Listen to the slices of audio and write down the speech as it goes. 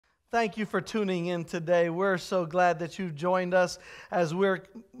Thank you for tuning in today. We're so glad that you've joined us as we're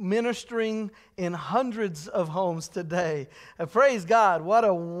ministering in hundreds of homes today. And praise God, what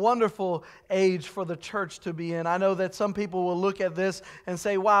a wonderful age for the church to be in. I know that some people will look at this and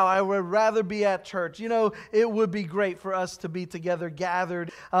say, wow, I would rather be at church. You know, it would be great for us to be together,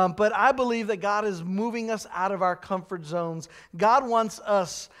 gathered. But I believe that God is moving us out of our comfort zones. God wants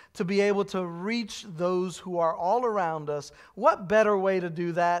us to be able to reach those who are all around us. What better way to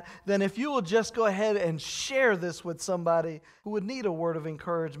do that than if you will just go ahead and share this with somebody who would need a word of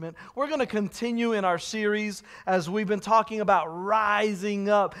encouragement. We're going to continue in our series as we've been talking about rising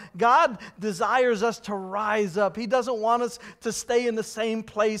up. God desires us to rise up. He doesn't want us to stay in the same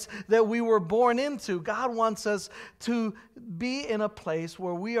place that we were born into. God wants us to be in a place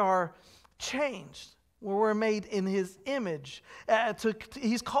where we are changed, where we're made in His image.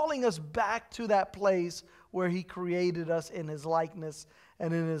 He's calling us back to that place where He created us in His likeness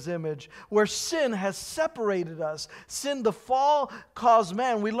and in His image, where sin has separated us. Sin, the fall caused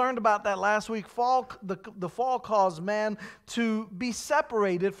man, we learned about that last week, the fall caused man to be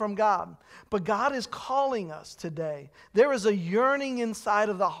separated from God. But God is calling us today. There is a yearning inside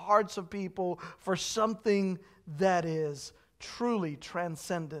of the hearts of people for something that is truly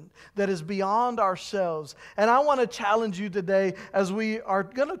transcendent, that is beyond ourselves. And I want to challenge you today as we are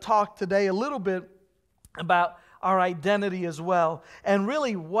going to talk today a little bit about our identity as well, and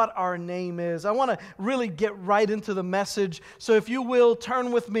really what our name is. I want to really get right into the message. So if you will,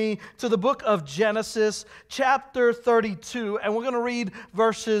 turn with me to the book of Genesis, chapter 32, and we're going to read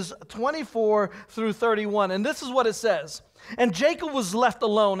verses 24 through 31. And this is what it says. And Jacob was left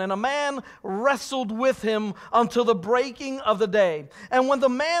alone, and a man wrestled with him until the breaking of the day. And when the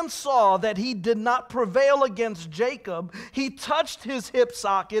man saw that he did not prevail against Jacob, he touched his hip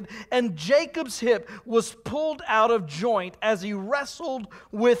socket, and Jacob's hip was pulled out of joint as he wrestled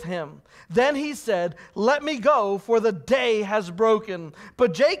with him. Then he said, "Let me go, for the day has broken."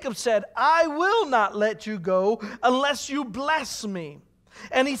 But Jacob said, "I will not let you go unless you bless me."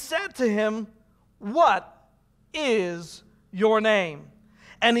 And he said to him, "What is your name?"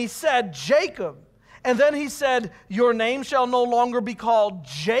 And he said, "Jacob." And then he said, "Your name shall no longer be called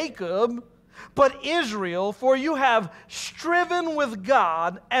Jacob, but Israel, for you have striven with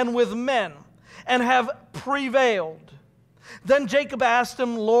God and with men, and have prevailed." Then Jacob asked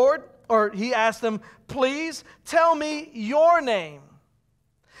him, he asked him, "Please tell me your name."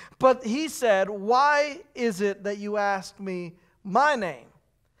 But he said, "Why is it that you ask me my name?"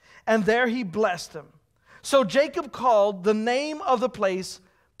 And there he blessed him. So Jacob called the name of the place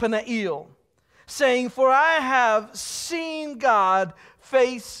Peniel, saying, "For I have seen God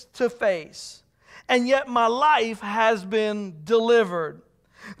face to face, and yet my life has been delivered."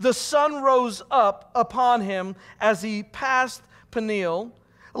 The sun rose up upon him as he passed Peniel,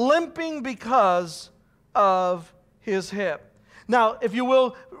 limping because of his hip. Now, if you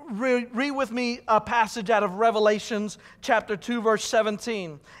will, read with me a passage out of Revelations chapter 2, verse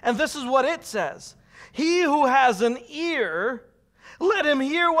 17. And this is what it says. "He who has an ear, let him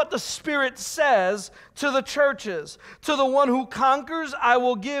hear what the Spirit says to the churches. To the one who conquers, I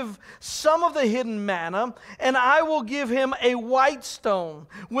will give some of the hidden manna, and I will give him a white stone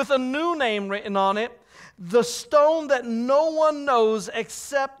with a new name written on it, the stone that no one knows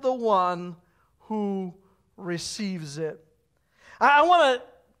except the one who receives it." I want to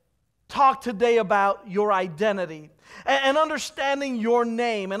talk today about your identity and understanding your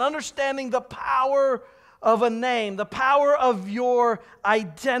name and understanding the power of a name, the power of your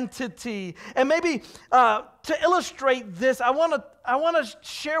identity. And maybe to illustrate this, I want to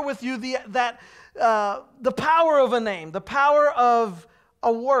share with you the power of a name, the power of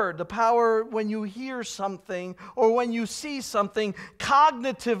a word, the power when you hear something or when you see something,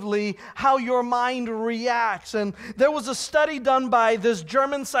 cognitively, how your mind reacts. And there was a study done by this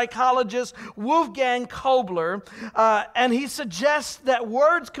German psychologist, Wolfgang Kobler, and he suggests that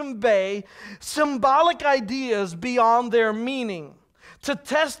words convey symbolic ideas beyond their meaning. To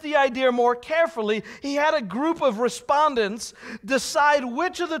test the idea more carefully, he had a group of respondents decide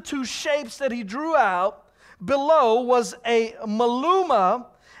which of the two shapes that he drew out below was a maluma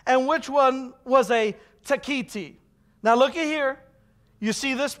and which one was a takiti. Now look at here. You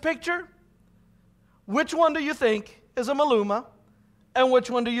see this picture? Which one do you think is a maluma and which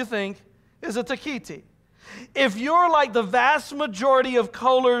one do you think is a takiti? If you're like the vast majority of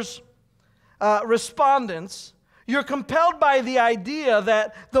Kohler's respondents, you're compelled by the idea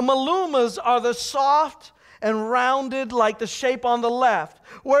that the malumas are the soft and rounded like the shape on the left,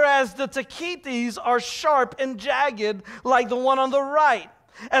 whereas the takitis are sharp and jagged like the one on the right.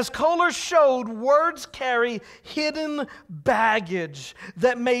 As Kohler showed, words carry hidden baggage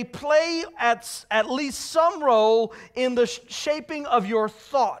that may play at least some role in the shaping of your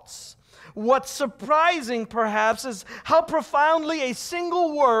thoughts. What's surprising, perhaps, is how profoundly a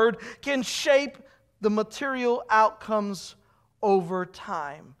single word can shape the material outcomes over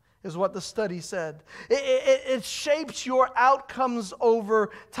time, is what the study said. It shapes your outcomes over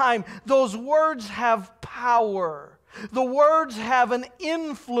time. Those words have power. The words have an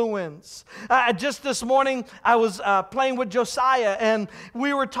influence. Just this morning, I was playing with Josiah, and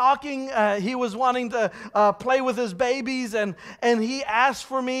we were talking. He was wanting to play with his babies, and he asked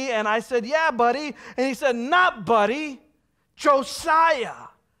for me, and I said, "Yeah, buddy." And he said, "Not buddy, Josiah,"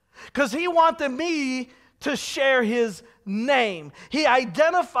 because he wanted me to share his name. He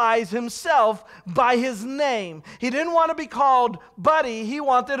identifies himself by his name. He didn't want to be called Buddy. He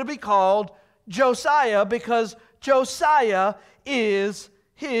wanted to be called Josiah because Josiah is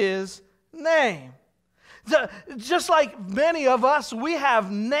his name. Just like many of us, we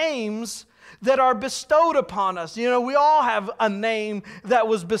have names that are bestowed upon us. You know, we all have a name that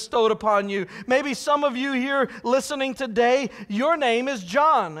was bestowed upon you. Maybe some of you here listening today, your name is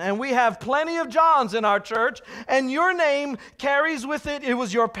John, and we have plenty of Johns in our church, and your name carries with it, it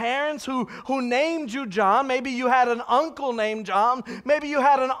was your parents who named you John. Maybe you had an uncle named John. Maybe you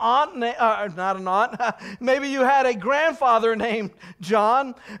had an aunt, not an aunt, maybe you had a grandfather named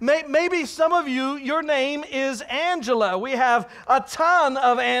John. Maybe some of you, your name is Angela. We have a ton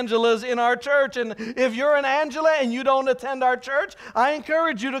of Angelas in our church. And if you're an Angela and you don't attend our church, I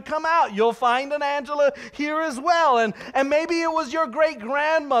encourage you to come out. You'll find an Angela here as well. And maybe it was your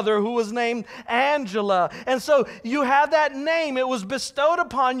great-grandmother who was named Angela. And so you have that name. It was bestowed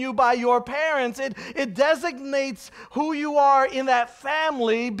upon you by your parents. It designates who you are in that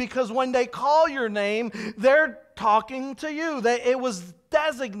family, because when they call your name, they're talking to you. It was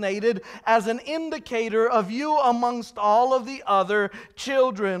designated as an indicator of you amongst all of the other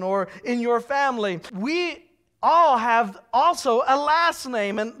children or in your family. We all have also a last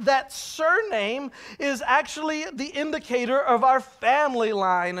name, and that surname is actually the indicator of our family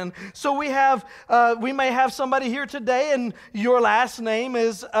line. And so we may have somebody here today, and your last name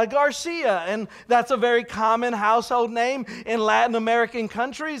is Garcia, and that's a very common household name in Latin American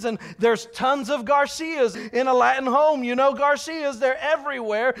countries, and there's tons of Garcias in a Latin home. You know Garcias, they're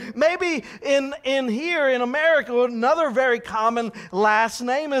everywhere. Maybe in here in America, another very common last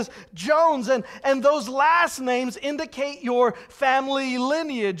name is Jones, and those last names indicate your family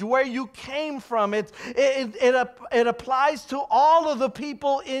lineage, where you came from. It applies to all of the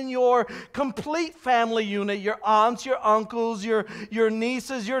people in your complete family unit, your aunts, your uncles, your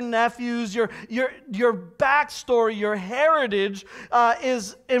nieces, your nephews, your backstory, your heritage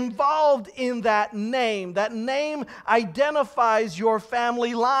is involved in that name. That name identifies your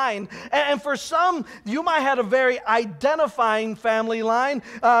family line. And for some, you might have a very identifying family line.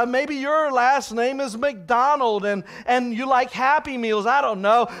 Maybe your last name is McDonald, and you like Happy Meals, I don't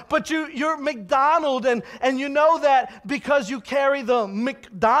know, but you're McDonald, and you know that because you carry the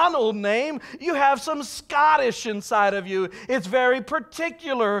McDonald name, you have some Scottish inside of you. It's very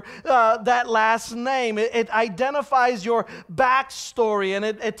particular, that last name. It identifies your backstory, and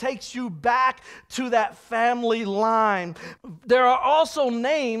it takes you back to that family line. There are also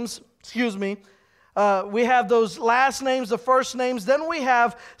names, we have those last names, the first names, then we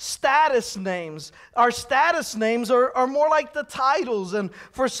have status names. Our status names are more like the titles, and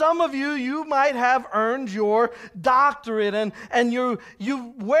for some of you, you might have earned your doctorate, and you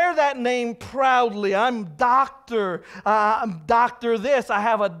wear that name proudly. I'm Doctor this. I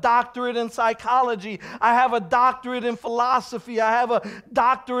have a doctorate in psychology. I have a doctorate in philosophy. I have a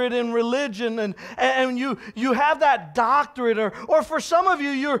doctorate in religion, and you have that doctorate, or for some of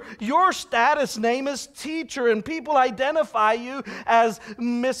you, your status name is teacher, and people identify you as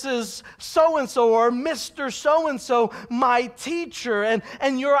Mrs. So-and-so or Mr. So-and-so, my teacher,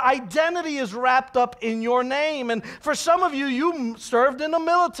 and your identity is wrapped up in your name. And for some of you, you served in the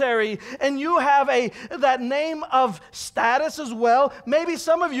military, and you have that name of status as well. Maybe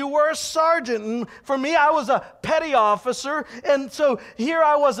some of you were a sergeant, and for me, I was a petty officer, and so here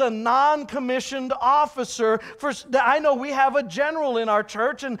I was a non-commissioned officer. I know we have a general in our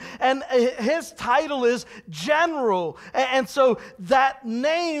church, and his title is general. And so that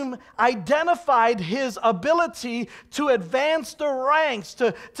name identified his ability to advance the ranks,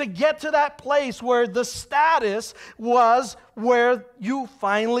 to get to that place where the status was where you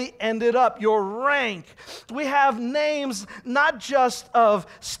finally ended up, your rank. We have names not just of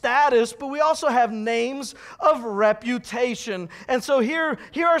status, but we also have names of reputation. And so here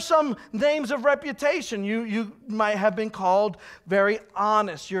are some names of reputation. You might have been called very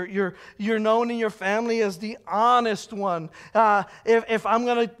honest. You're known in your family as the honest one. If I'm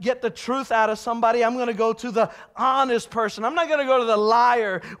going to get the truth out of somebody, I'm going to go to the honest person. I'm not going to go to the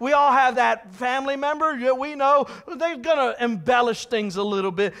liar. We all have that family member that we know they're going to embellish things a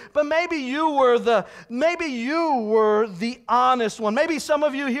little bit. But maybe you were the honest one. Maybe some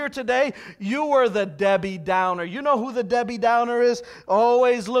of you here today, you were the Debbie Downer. You know who the Debbie Downer is?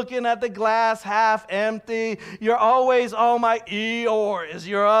 Always looking at the glass half empty. You're always, oh, my Eeyore is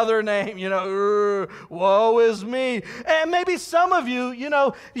your other name. Woe is me. And maybe some of you,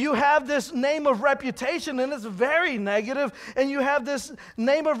 you have this name of reputation and it's very negative, and you have this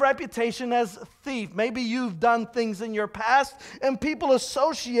name of reputation as thief. Maybe you've done things in your past and people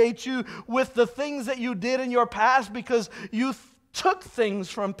associate you with the things that you did in your past because you took things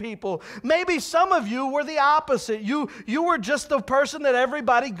from people. Maybe some of you were the opposite. You were just the person that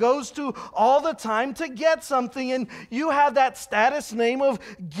everybody goes to all the time to get something, and you have that status name of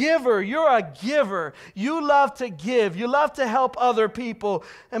giver. You're a giver. You love to give. You love to help other people.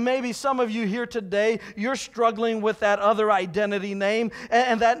 And maybe some of you here today, you're struggling with that other identity name,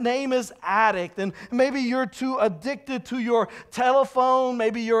 and that name is addict. And maybe you're too addicted to your telephone.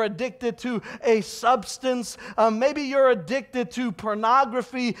 Maybe you're addicted to a substance. Maybe you're addicted to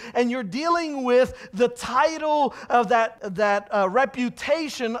pornography, and you're dealing with the title of that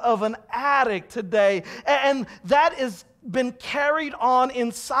reputation of an addict today, and that has been carried on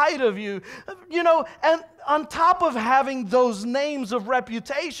inside of you. And on top of having those names of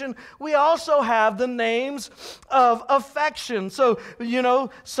reputation, we also have the names of affection. So,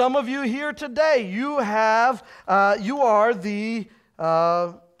 some of you here today, you are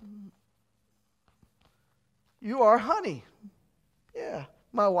Honey. Yeah,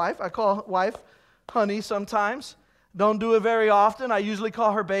 my wife. I call wife Honey sometimes. Don't do it very often. I usually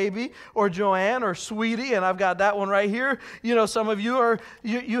call her Baby or Joanne or Sweetie, and I've got that one right here. Some of you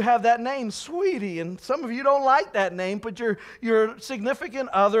you have that name, Sweetie, and some of you don't like that name, but your significant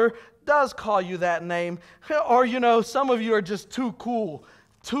other does call you that name. Or, some of you are just too cool,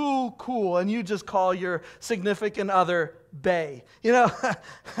 and you just call your significant other Bay.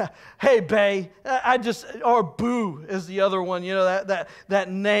 Hey, Bay. Or Boo is the other one, that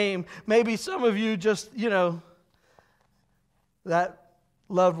name. Maybe some of you just, that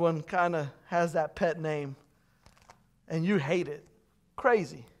loved one kind of has that pet name and you hate it.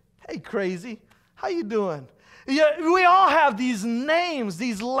 Crazy. Hey, Crazy. How you doing? Yeah, we all have these names,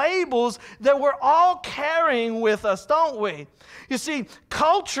 these labels that we're all carrying with us, don't we? You see,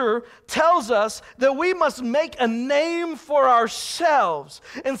 culture tells us that we must make a name for ourselves.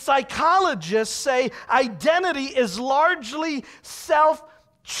 And psychologists say identity is largely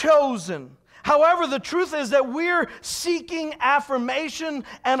self-chosen. However, the truth is that we're seeking affirmation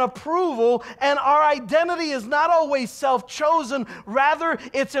and approval, and our identity is not always self-chosen. Rather,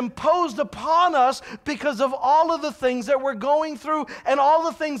 it's imposed upon us because of all of the things that we're going through and all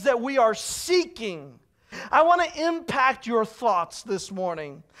the things that we are seeking. I want to impact your thoughts this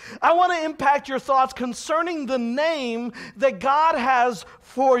morning. I want to impact your thoughts concerning the name that God has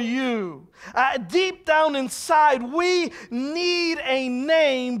for you. Deep down inside, we need a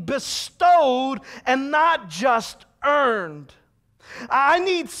name bestowed and not just earned. I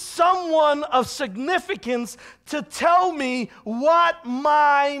need someone of significance to tell me what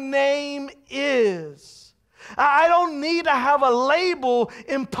my name is. I don't need to have a label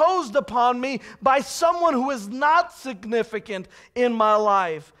imposed upon me by someone who is not significant in my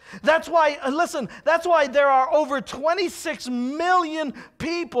life. That's why there are over 26 million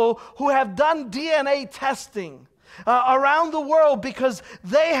people who have done DNA testing around the world because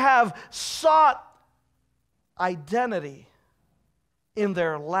they have sought identity in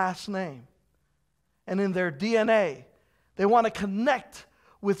their last name and in their DNA. They want to connect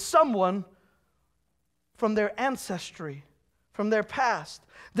with someone from their ancestry, from their past.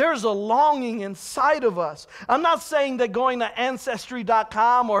 There's a longing inside of us. I'm not saying that going to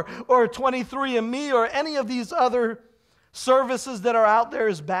Ancestry.com or 23andMe or any of these other services that are out there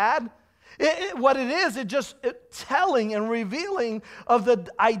is bad. What it is, it's telling and revealing of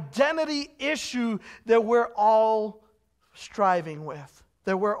the identity issue that we're all striving with,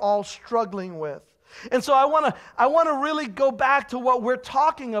 that we're all struggling with. And so I want to really go back to what we're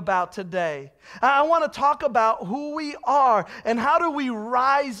talking about today. I want to talk about who we are and how do we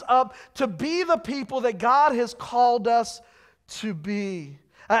rise up to be the people that God has called us to be.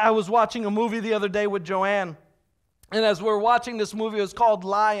 I was watching a movie the other day with Joanne, And as we're watching this movie, it was called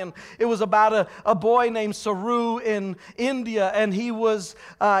Lion. It was about a boy named Saru in India, and he was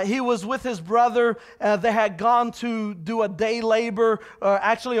with his brother. They had gone to do a day labor,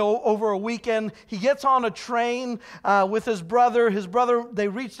 actually over a weekend. He gets on a train with his brother. They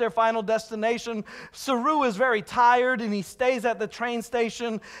reach their final destination. Saru is very tired, and he stays at the train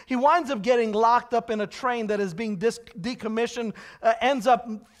station. He winds up getting locked up in a train that is being decommissioned, ends up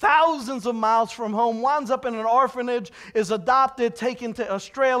thousands of miles from home, winds up in an orphanage, is adopted, taken to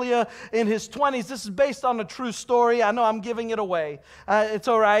Australia in his 20s. This is based on a true story. I know I'm giving it away. It's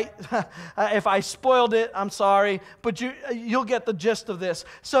all right. If I spoiled it, I'm sorry. But you'll get the gist of this.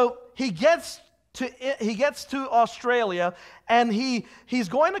 So he gets to Australia, and he's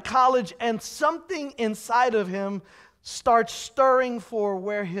going to college, and something inside of him starts stirring for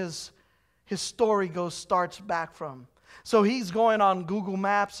where his story starts back from. So he's going on Google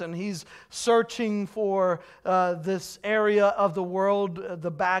Maps, and he's searching for this area of the world,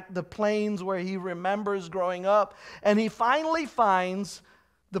 the plains where he remembers growing up. And he finally finds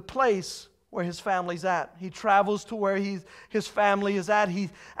the place where his family's at. He travels to where his family is at.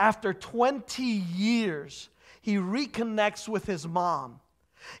 After 20 years, he reconnects with his mom.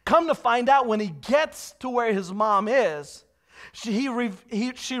 Come to find out, when he gets to where his mom is, she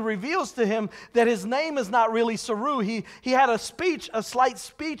reveals to him that his name is not really Saru. He had a slight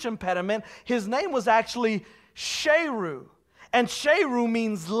speech impediment. His name was actually Sheru. And Sheru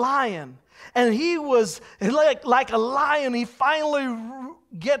means lion. And he was like a lion. He finally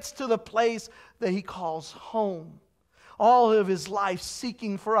gets to the place that he calls home. All of his life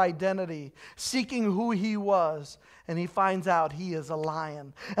seeking for identity, seeking who he was. And he finds out he is a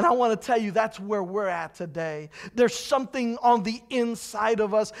lion. And I want to tell you, that's where we're at today. There's something on the inside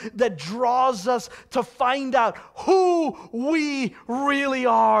of us that draws us to find out who we really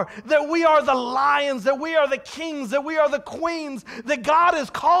are. That we are the lions, that we are the kings, that we are the queens, that God has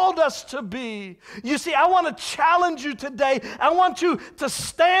called us to be. You see, I want to challenge you today. I want you to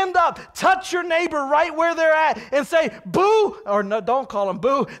stand up, touch your neighbor right where they're at, and say, boo, or no, don't call them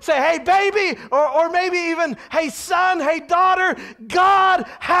boo. Say, hey, baby, or maybe even, hey, son, hey, daughter, God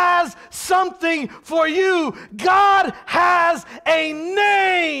has something for you. God has a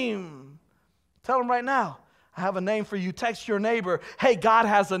name. Tell them right now, I have a name for you. Text your neighbor, hey, God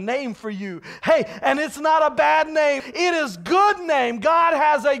has a name for you. Hey, and it's not a bad name. It is good name. God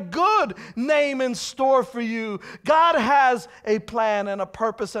has a good name in store for you. God has a plan and a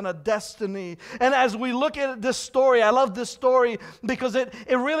purpose and a destiny. And as we look at this story, I love this story because it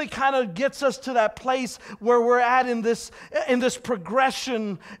really kind of gets us to that place where we're at in this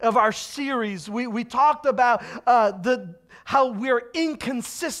progression of our series. We talked about how we're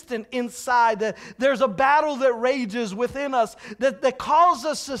inconsistent inside, that there's a battle that rages within us that calls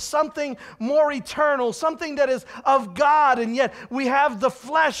us to something more eternal, something that is of God, and yet we have the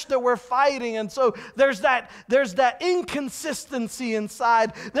flesh that we're fighting, and so there's that inconsistency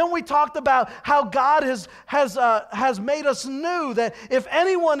inside. Then we talked about how God has made us new, that if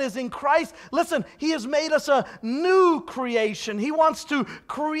anyone is in Christ, listen, He has made us a new creation. He wants to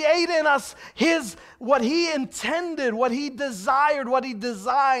create in us what He intended, what He desired, what He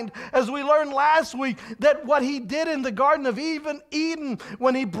designed. As we learned last week, that what He did in the Garden of Eden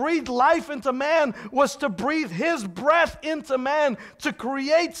when He breathed life into man was to breathe His breath into man to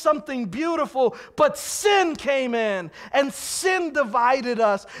create something beautiful. But sin came in, and sin divided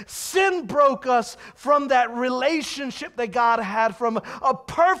us. Sin broke us from that relationship that God had, from a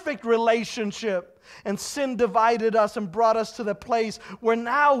perfect relationship. And sin divided us and brought us to the place where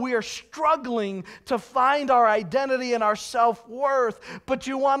now we are struggling to find our identity and our self-worth. But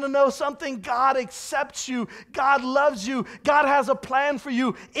you want to know something? God accepts you. God loves you. God has a plan for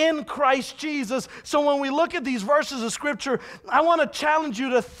you in Christ Jesus. So when we look at these verses of Scripture, I want to challenge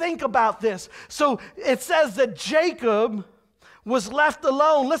you to think about this. So it says that Jacob was left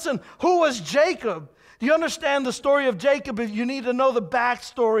alone. Listen, who was Jacob? Do you understand the story of Jacob? You need to know the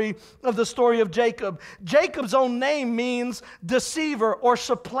backstory of the story of Jacob. Jacob's own name means deceiver or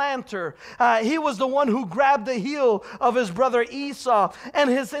supplanter. He was the one who grabbed the heel of his brother Esau. And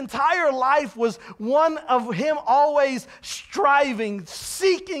his entire life was one of him always striving,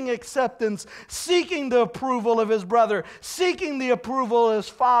 seeking acceptance, seeking the approval of his brother, seeking the approval of his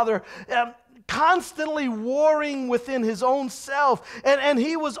father. Constantly warring within his own self. And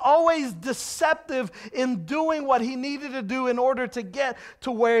he was always deceptive in doing what he needed to do in order to get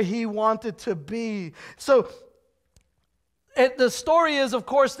to where he wanted to be. So the story is, of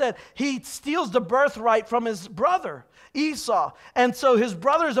course, that he steals the birthright from his brother. Esau. And so his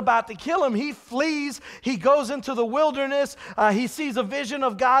brother's about to kill him. He flees. He goes into the wilderness. He sees a vision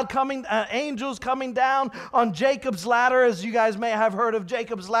of God coming, angels coming down on Jacob's ladder, as you guys may have heard of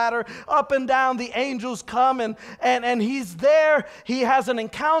Jacob's ladder. Up and down the angels come, and he's there. He has an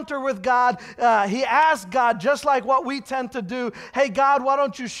encounter with God. He asks God, just like what we tend to do, hey, God, why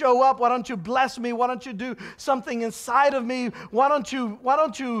don't you show up? Why don't you bless me? Why don't you do something inside of me? Why don't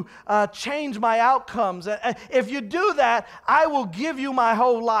you change my outcomes? If you do that, I will give you my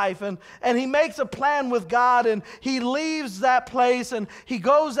whole life. And he makes a plan with God, and he leaves that place, and he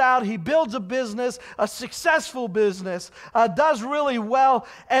goes out, he builds a business, a successful business, does really well,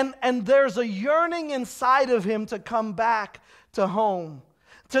 and there's a yearning inside of him to come back to home,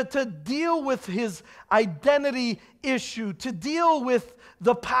 to deal with his identity issue, to deal with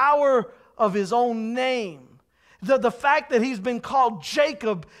the power of his own name. The fact that he's been called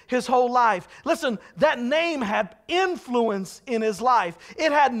Jacob his whole life. Listen, that name had influence in his life.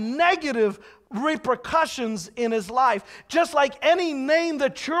 It had negative repercussions in his life. Just like any name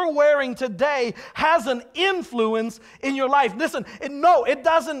that you're wearing today has an influence in your life. Listen, it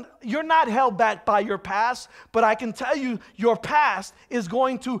doesn't. You're not held back by your past, but I can tell you your past is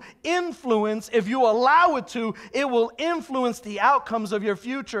going to influence, if you allow it to, it will influence the outcomes of your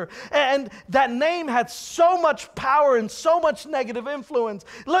future. And that name had so much power and so much negative influence.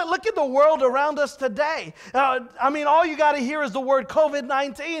 Look at the world around us today. All you got to hear is the word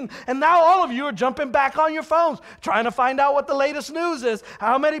COVID-19, and now all of you are jumping back on your phones, trying to find out what the latest news is.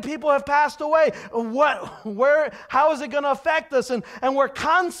 How many people have passed away? How is it going to affect us? And we're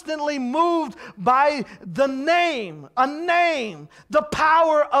constantly moved by the name, a name, the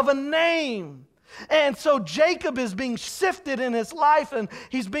power of a name. And so Jacob is being sifted in his life, and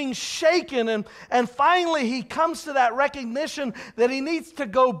he's being shaken, and finally he comes to that recognition that he needs to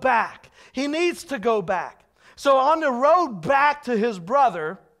go back. He needs to go back. So on the road back to his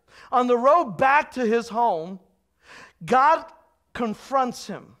brother, on the road back to his home, God confronts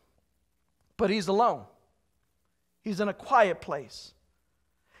him, but he's alone. He's in a quiet place.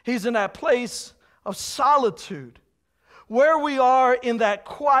 He's in that place of solitude. Where we are in that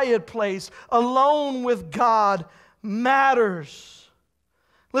quiet place, alone with God, matters.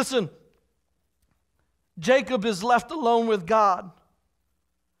 Listen, Jacob is left alone with God.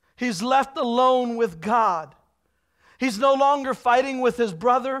 He's left alone with God. He's no longer fighting with his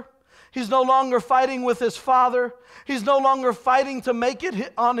brother. He's no longer fighting with his father. He's no longer fighting to make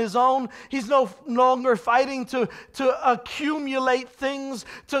it on his own. He's no longer fighting to accumulate things,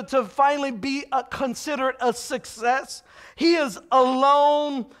 to finally be considered a success. He is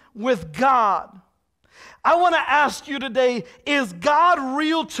alone with God. I want to ask you today, is God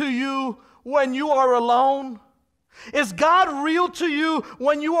real to you when you are alone? Is God real to you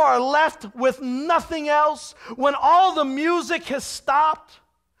when you are left with nothing else? When all the music has stopped?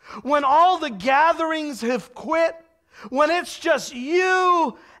 When all the gatherings have quit? When it's just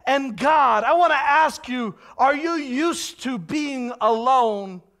you and God? I want to ask you, are you used to being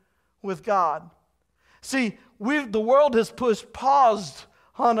alone with God? See, the world has pushed pause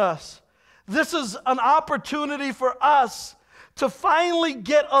on us. This is an opportunity for us to finally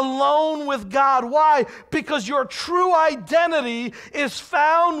get alone with God. Why? Because your true identity is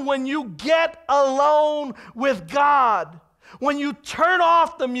found when you get alone with God. When you turn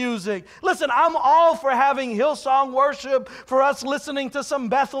off the music. Listen, I'm all for having Hillsong worship, for us listening to some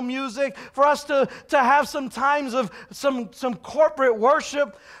Bethel music, for us to have some times of some corporate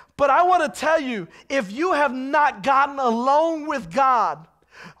worship. But I want to tell you, if you have not gotten alone with God,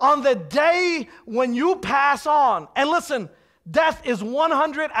 on the day when you pass on, and listen, death is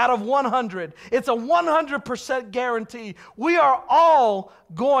 100 out of 100. It's a 100% guarantee. We are all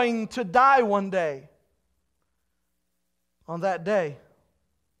going to die one day. On that day,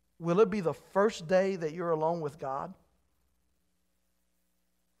 will it be the first day that you're alone with God?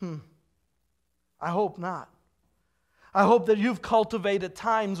 I hope not. I hope that you've cultivated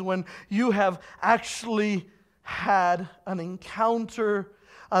times when you have actually had an encounter,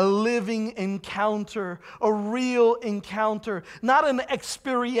 a living encounter, a real encounter, not an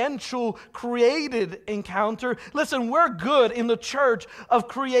experiential, created encounter. Listen, we're good in the church of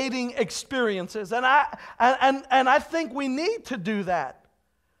creating experiences, and I think we need to do that.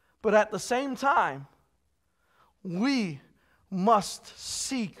 But at the same time, we must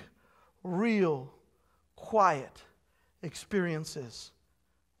seek real, quiet experiences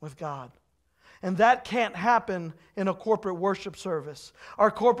with God. And that can't happen in a corporate worship service.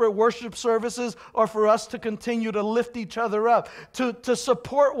 Our corporate worship services are for us to continue to lift each other up, to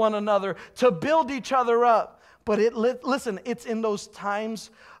support one another, to build each other up. But listen, it's in those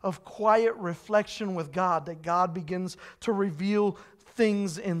times of quiet reflection with God that God begins to reveal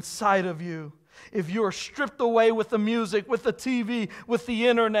things inside of you. If you are stripped away with the music, with the TV, with the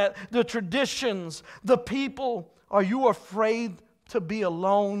internet, the traditions, the people, are you afraid to be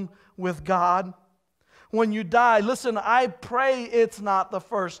alone with God? When you die, listen, I pray it's not the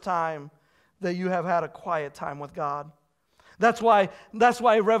first time that you have had a quiet time with God. That's why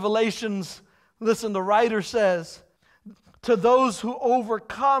Revelations, listen, the writer says, to those who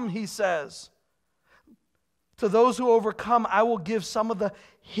overcome, he says, to those who overcome, I will give some of the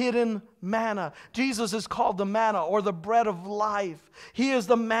hidden manna. Jesus is called the manna, or the bread of life. He is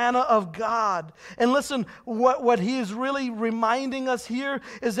the manna of God. And listen, what he is really reminding us here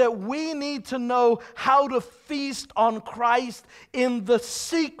is that we need to know how to feast on Christ in the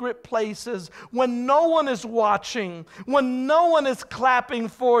secret places when no one is watching, when no one is clapping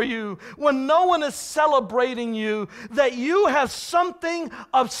for you, when no one is celebrating you, that you have something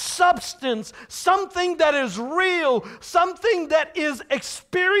of substance, something that is real, something that is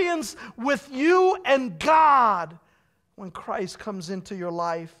experienced with you and God when Christ comes into your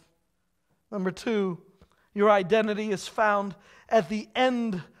life. Number 2, your identity is found at the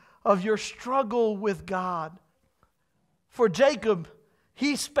end of your struggle with God. For Jacob,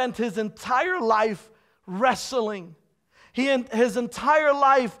 he spent his entire life wrestling. His entire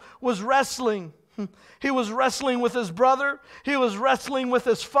life was wrestling. He was wrestling with his brother. He was wrestling with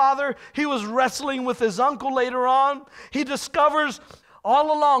his father. He was wrestling with his uncle later on. He discovers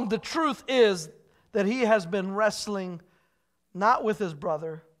all along the truth is that he has been wrestling not with his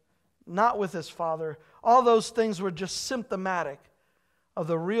brother, not with his father. All those things were just symptomatic of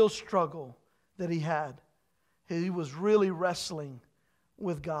the real struggle that he had. He was really wrestling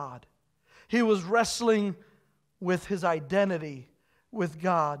with God. He was wrestling with his identity with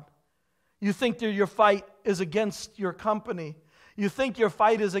God. You think that your fight is against your company. You think your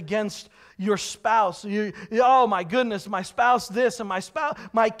fight is against your spouse. Oh my goodness, my spouse this and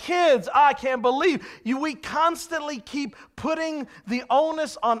my kids, I can't believe. We constantly keep putting the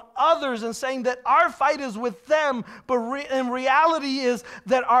onus on others and saying that our fight is with them. But in reality is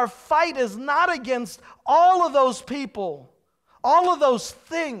that our fight is not against all of those people, all of those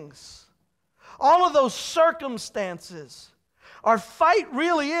things, all of those circumstances. Our fight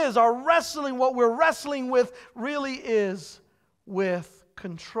really is, our wrestling, what we're wrestling with really is with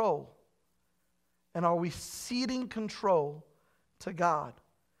control. And are we ceding control to God?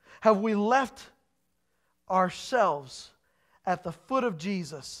 Have we left ourselves at the foot of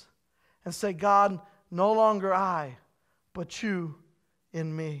Jesus and say, God, no longer I, but you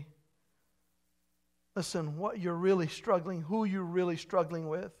in me? Listen, what you're really struggling, who you're really struggling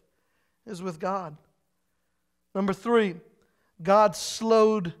with is with God. Number 3, God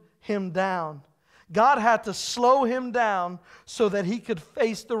slowed him down. God had to slow him down so that he could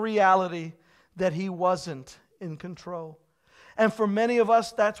face the reality that he wasn't in control. And for many of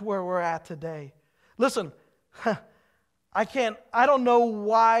us, that's where we're at today. Listen, I don't know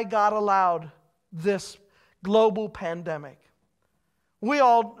why God allowed this global pandemic. We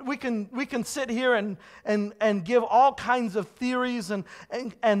can sit here and give all kinds of theories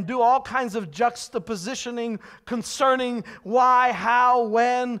and do all kinds of juxtapositioning concerning why, how,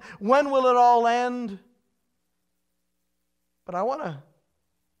 when will it all end? But I want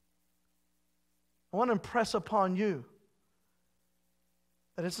to impress upon you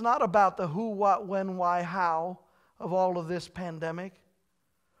that it's not about the who, what, when, why, how of all of this pandemic.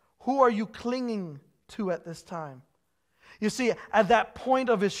 Who are you clinging to at this time? You see, at that point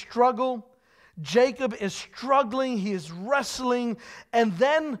of his struggle, Jacob is struggling, he is wrestling, and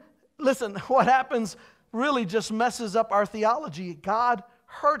then, listen, what happens really just messes up our theology. God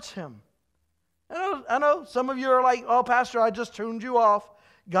hurts him. I know some of you are like, oh, Pastor, I just tuned you off.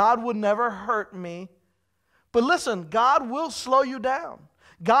 God would never hurt me. But listen, God will slow you down.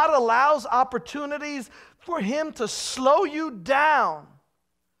 God allows opportunities for him to slow you down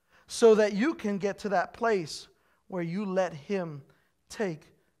so that you can get to that place where you let him take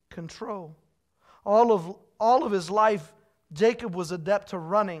control. All of his life, Jacob was adept to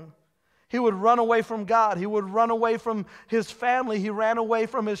running. He would run away from God. He would run away from his family. He ran away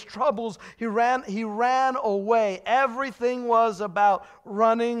from his troubles. He ran away. Everything was about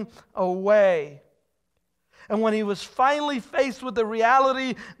running away. And when he was finally faced with the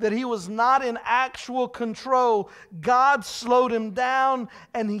reality that he was not in actual control, God slowed him down,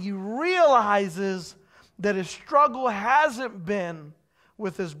 and he realizes that his struggle hasn't been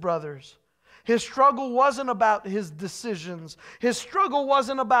with his brothers. His struggle wasn't about his decisions. His struggle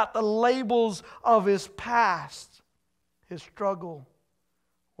wasn't about the labels of his past. His struggle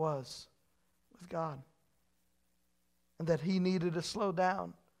was with God. and that he needed to slow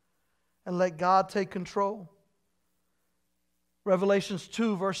down and let God take control. Revelations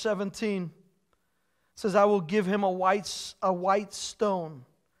 2 verse 17 says, I will give him a white stone.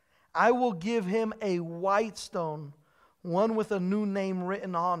 I will give him a white stone, one with a new name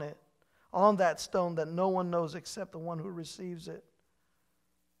written on it, on that stone that no one knows except the one who receives it.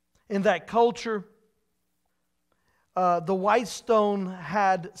 In that culture, the white stone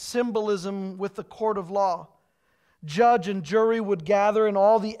had symbolism with the court of law. Judge and jury would gather and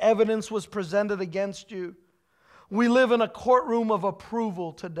all the evidence was presented against you. We live in a courtroom of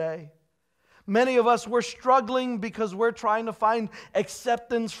approval today. Many of us, we're struggling because we're trying to find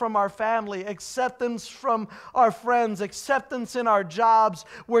acceptance from our family, acceptance from our friends, acceptance in our jobs.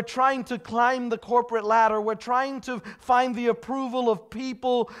 We're trying to climb the corporate ladder. We're trying to find the approval of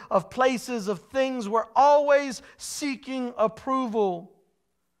people, of places, of things. We're always seeking approval.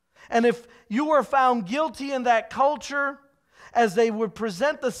 And if you were found guilty in that culture, as they would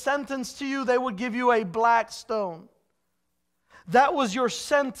present the sentence to you, they would give you a black stone. That was your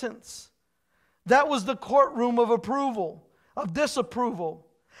sentence. That was the courtroom of approval, of disapproval.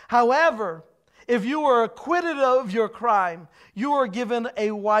 However, if you were acquitted of your crime, you were given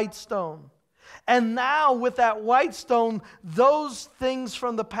a white stone. And now with that white stone, those things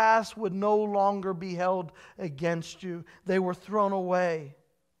from the past would no longer be held against you. They were thrown away.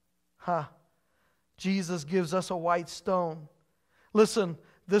 Jesus gives us a white stone. Listen,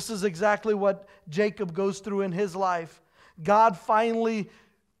 this is exactly what Jacob goes through in his life. God finally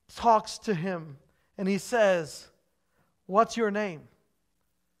talks to him and he says, what's your name?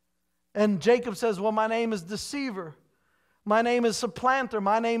 And Jacob says, well, my name is deceiver. My name is supplanter.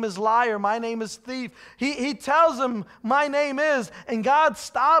 My name is liar. My name is thief. He tells him, my name is, and God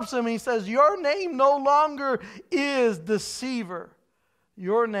stops him and he says, your name no longer is deceiver.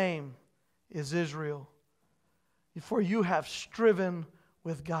 Your name is Israel. For you have striven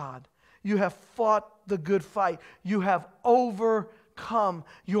with God. You have fought the good fight. You have overcome.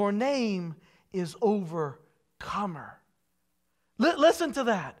 Your name is Overcomer. Listen to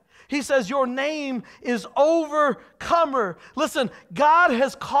that. He says your name is Overcomer. Listen, God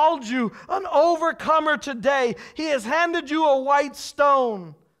has called you an overcomer today. He has handed you a white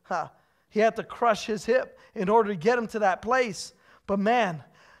stone. He had to crush his hip in order to get him to that place. But man,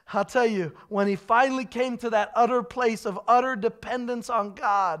 I'll tell you, when he finally came to that utter place of utter dependence on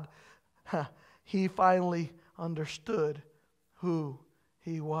God, he finally understood who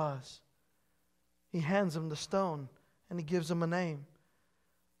he was. He hands him the stone and he gives him a name.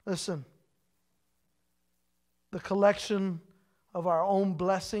 Listen, the collection of our own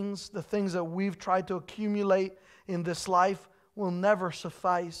blessings, the things that we've tried to accumulate in this life will never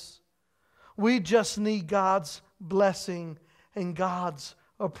suffice. We just need God's blessing and God's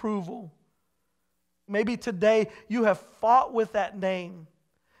approval. Maybe today you have fought with that name.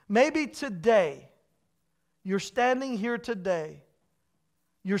 Maybe today, you're standing here today,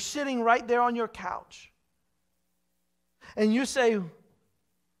 you're sitting right there on your couch, and you say,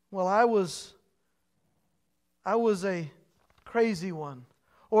 well, I was a crazy one.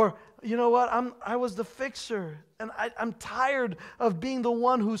 Or, you know what, I was the fixer, and I'm tired of being the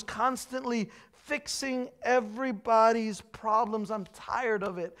one who's constantly fixing everybody's problems. I'm tired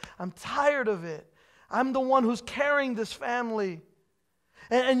of it. I'm tired of it. I'm the one who's carrying this family.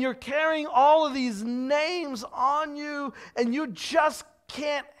 And you're carrying all of these names on you, and you just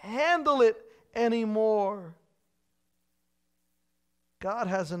can't handle it anymore. God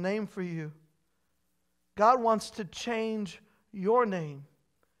has a name for you. God wants to change your name.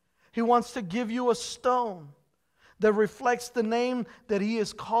 He wants to give you a stone that reflects the name that He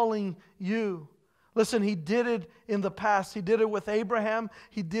is calling you. Listen, He did it in the past. He did it with Abraham.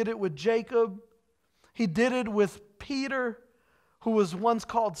 He did it with Jacob. He did it with Peter, who was once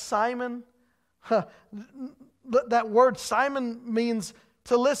called Simon. That word Simon means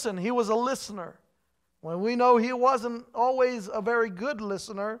to listen. He was a listener. Well, we know he wasn't always a very good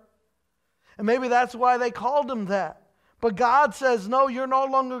listener. And maybe that's why they called him that. But God says, no, you're no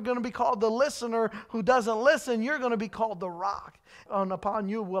longer going to be called the listener who doesn't listen. You're going to be called the rock. And upon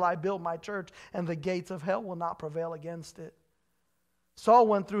you will I build my church, and the gates of hell will not prevail against it. Saul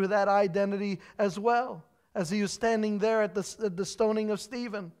went through that identity as well as he was standing there at the stoning of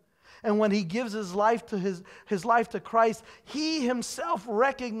Stephen. And when he gives his life to his life to Christ, he himself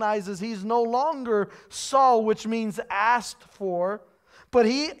recognizes he's no longer Saul, which means asked for, but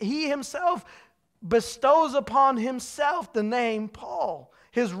he himself bestows upon himself the name Paul,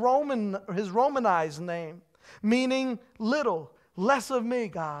 his Romanized name, meaning little, less of me,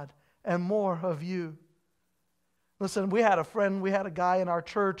 God, and more of you. Listen, we had a guy in our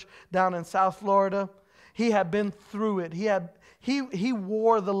church down in South Florida. He had been through it. He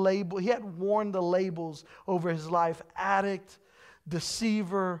wore the label. He had worn the labels over his life. Addict,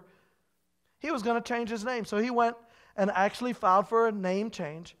 deceiver. He was going to change his name. So he went and actually filed for a name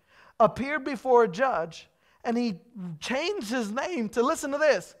change, appeared before a judge, and he changed his name to, listen to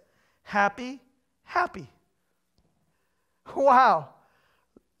this, Happy, Happy. Wow.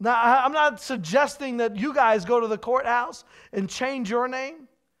 Now, I'm not suggesting that you guys go to the courthouse and change your name,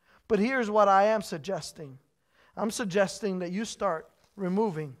 but here's what I am suggesting. I'm suggesting that you start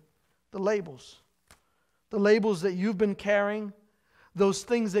removing the labels that you've been carrying, those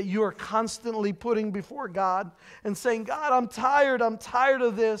things that you are constantly putting before God and saying, God, I'm tired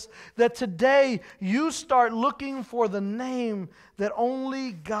of this, that today you start looking for the name that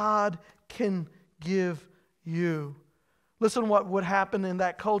only God can give you. Listen what would happen in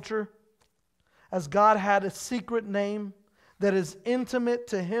that culture. As God had a secret name that is intimate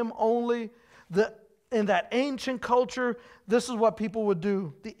to Him only, in that ancient culture, this is what people would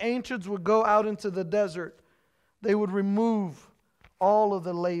do. The ancients would go out into the desert. They would remove all of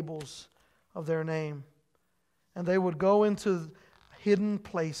the labels of their name. And they would go into hidden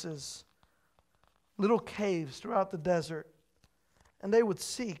places, little caves throughout the desert, and they would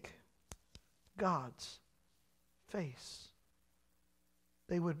seek God's face.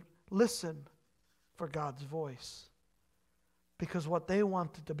 They would listen for God's voice, because what they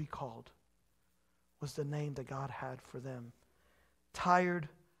wanted to be called was the name that God had for them. Tired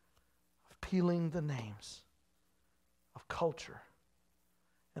of peeling the names of culture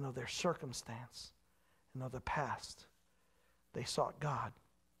and of their circumstance and of the past, they sought God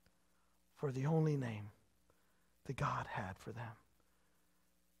for the only name that God had for them.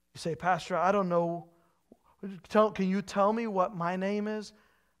 You say, Pastor, I don't know. Can you tell me what my name is?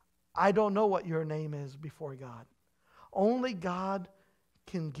 I don't know what your name is before God. Only God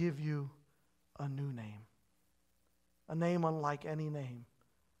can give you a new name. A name unlike any name.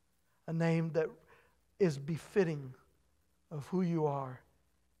 A name that is befitting of who you are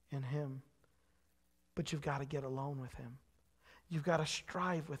in Him. But you've got to get alone with Him. You've got to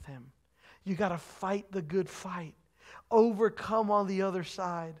strive with Him. You've got to fight the good fight. Overcome on the other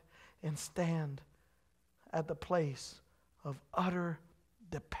side and stand at the place of utter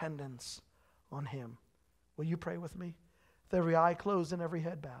dependence on Him. Will you pray with me? With every eye closed and every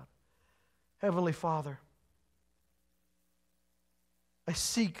head bowed. Heavenly Father, I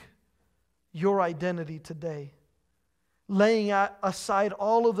seek your identity today, laying aside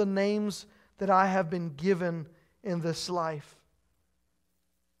all of the names that I have been given in this life.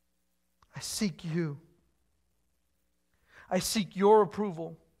 I seek you. I seek your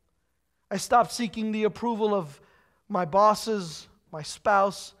approval. I stop seeking the approval of my bosses, my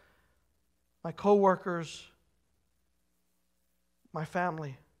spouse, my coworkers, my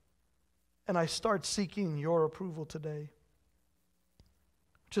family. And I start seeking your approval today.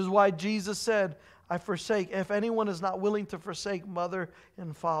 Which is why Jesus said, I forsake, if anyone is not willing to forsake mother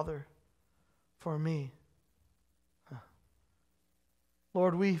and father for me.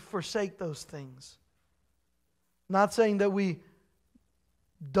 Lord, we forsake those things. Not saying that we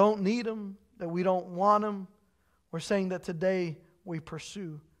don't need them, that we don't want them. We're saying that today we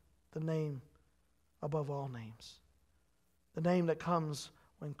pursue the name above all names. The name that comes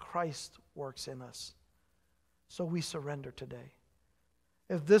when Christ works in us. So we surrender today.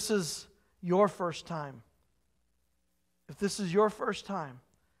 If this is your first time,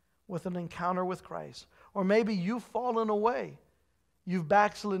 with an encounter with Christ, or maybe you've fallen away, you've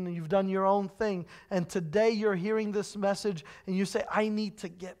backslidden and you've done your own thing, and today you're hearing this message and you say, I need to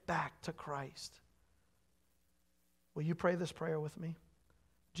get back to Christ. Will you pray this prayer with me?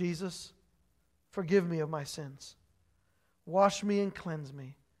 Jesus, forgive me of my sins. Wash me and cleanse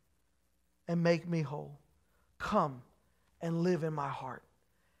me and make me whole. Come and live in my heart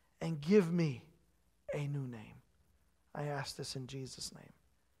and give me a new name. I ask this in Jesus' name.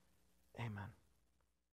 Amen.